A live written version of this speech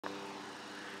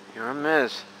Here I'm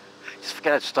is. Just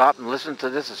gotta stop and listen to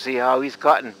this and see how he's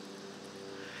cutting.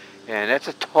 And that's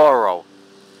a Toro.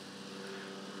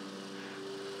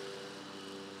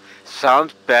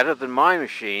 Sounds better than my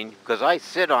machine because I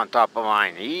sit on top of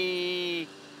mine. He's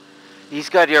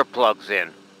got earplugs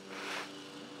in.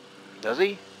 Does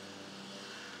he?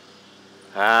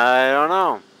 I don't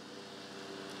know.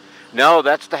 No,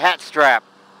 that's the hat strap.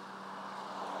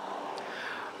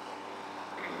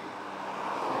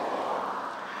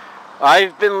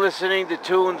 I've been listening to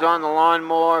tunes on the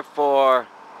lawnmower for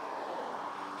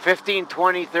 15,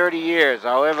 20, 30 years.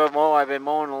 However, I've been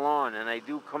mowing the lawn, and I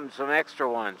do come some extra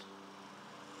ones.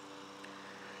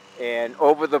 And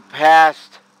over the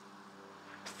past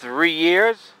 3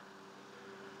 years,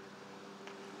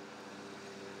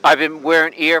 I've been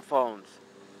wearing earphones.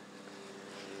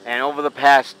 And over the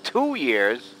past 2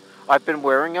 years, I've been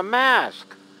wearing a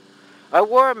mask. I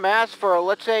wore a mask for,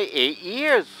 let's say, 8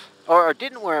 years. Or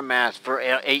didn't wear a mask for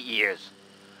 8 years.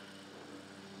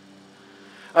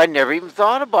 I never even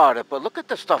thought about it, but look at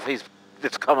the stuff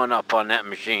that's coming up on that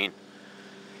machine.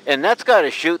 And that's got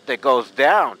a chute that goes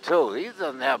down, too. He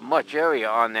doesn't have much area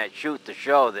on that chute to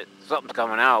show that something's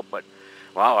coming out, but,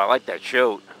 wow, I like that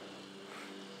chute.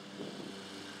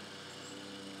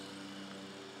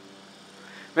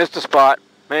 Missed the spot.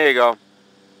 There you go.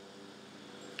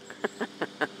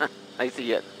 I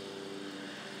see it.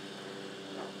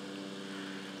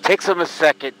 Takes him a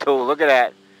second, too. Look at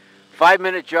that.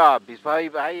 5-minute job. I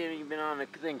ain't even been on the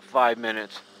thing 5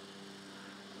 minutes.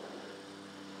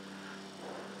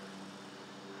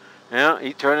 Yeah,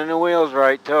 he's turning the wheels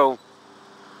right, too.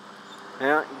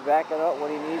 Yeah, he's backing up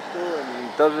when he needs to, and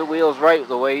he does the wheels right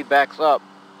the way he backs up.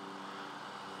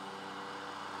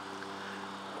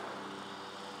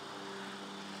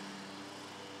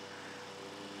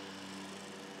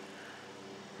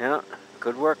 Yeah,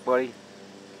 good work, buddy.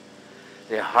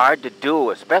 They're hard to do,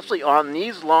 especially on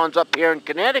these lawns up here in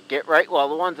Connecticut, right? Well,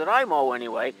 the ones that I mow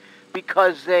anyway,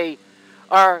 because they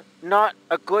are not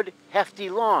a good, hefty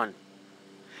lawn.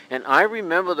 And I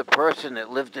remember the person that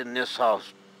lived in this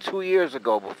house 2 years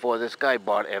ago before this guy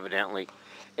bought it, evidently.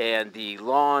 And the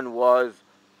lawn was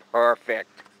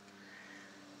perfect.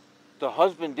 The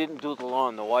husband didn't do the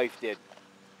lawn, the wife did.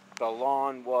 The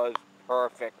lawn was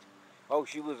perfect. Oh,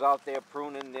 she was out there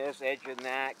pruning this, edging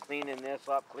that, cleaning this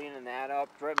up, cleaning that up,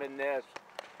 trimming this.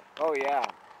 Oh, yeah.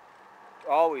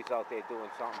 Always out there doing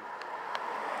something.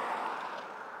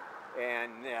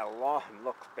 And the lawn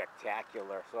looked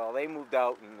spectacular. So they moved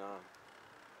out, and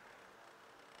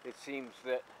it seems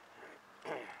that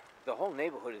the whole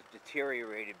neighborhood has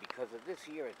deteriorated because of this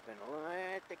year. It's been,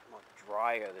 I think, much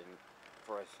drier than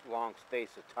for a long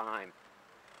space of time.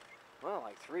 Well,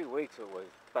 like 3 weeks it was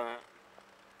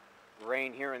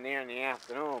rain here and there in the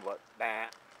afternoon, but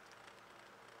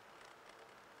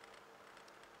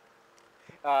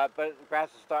but the grass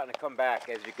is starting to come back,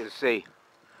 as you can see.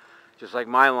 Just like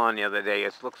my lawn the other day.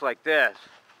 It looks like this,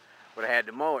 but I had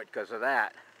to mow it because of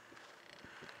that.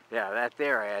 Yeah, that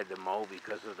there I had to mow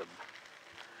because of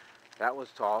that was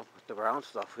tall, but the brown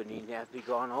stuff would need to have to be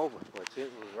gone over. But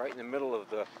it was right in the middle of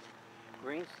the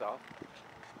green stuff.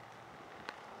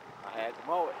 I had to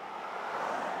mow it.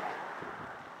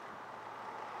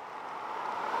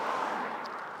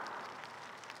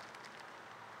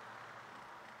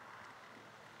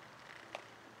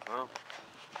 Well,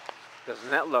 doesn't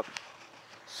that look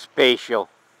spatial?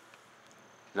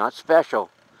 Not special,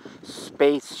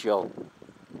 spatial.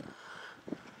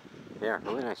 There,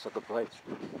 really nice looking place.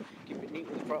 Keep it neat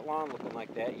with the front lawn looking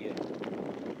like that,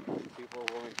 people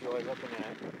will enjoy looking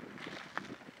at it.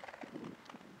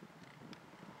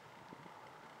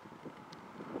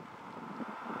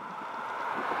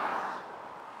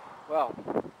 Well,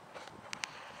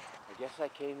 I guess I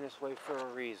came this way for a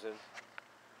reason,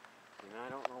 and I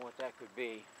don't know what that could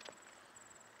be.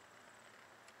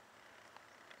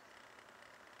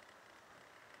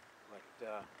 But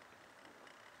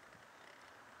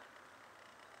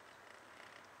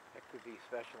that could be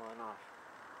special enough.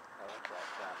 I like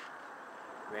that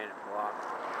granite block.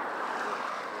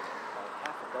 There's about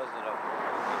half a dozen of them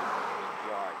in the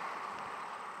yard.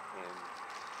 And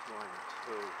 1,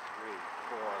 2, 3,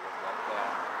 4 look like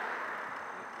that.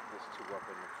 And there's 2 up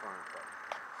in the front, but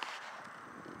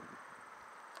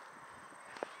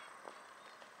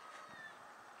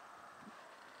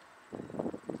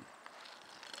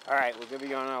alright, we're gonna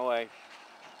be on our way.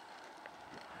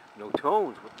 No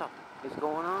tones, what the is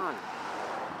going on?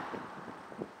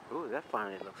 Ooh, that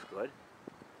finally looks good.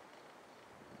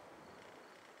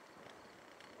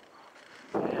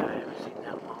 Yeah, I haven't seen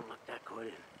that lawn look that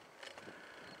good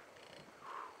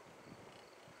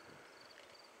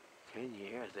in In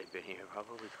years they've been here,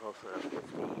 probably closer to 15.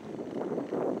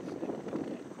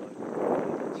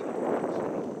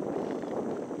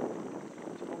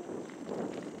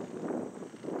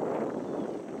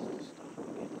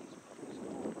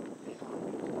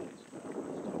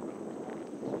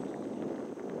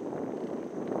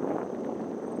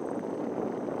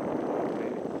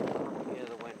 Hear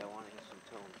the wind, I want to hear some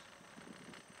tunes.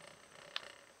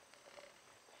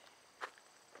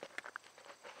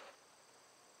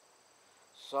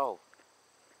 So,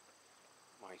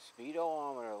 my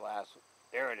speedometer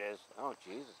there it is. Oh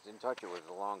Jesus, didn't touch it, it was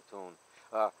a long tune.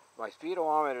 My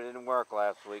speedometer didn't work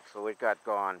last week, so it got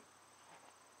gone.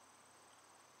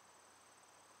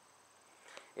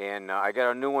 And I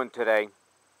got a new one today.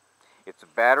 It's a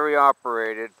battery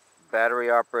operated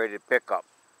pickup.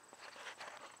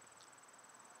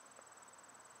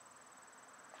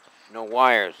 No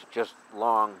wires, just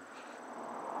long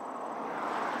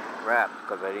wraps,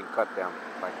 because I didn't cut them.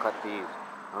 If I cut these,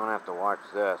 I don't have to watch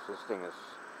this. This thing is...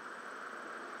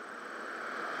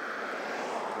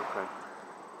 Okay.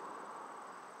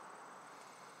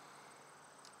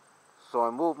 So I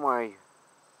moved my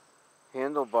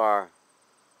handlebar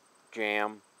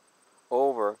jam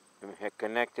over and had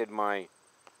connected my...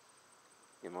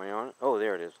 Am I on it? Oh,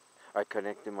 there it is. I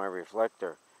connected my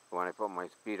reflector when I put my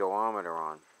speedometer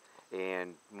on.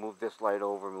 And move this light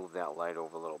over, move that light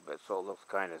over a little bit, so it looks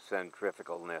kind of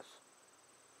centrifugalness.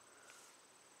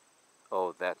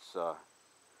 Oh, that's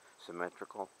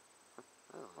symmetrical.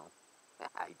 I don't know.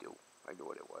 I knew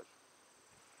what it was.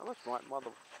 I'm a smart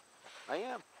mother. I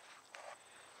am.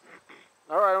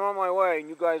 All right, I'm on my way, and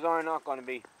you guys are not going to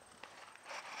be.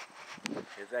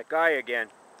 Here's that guy again.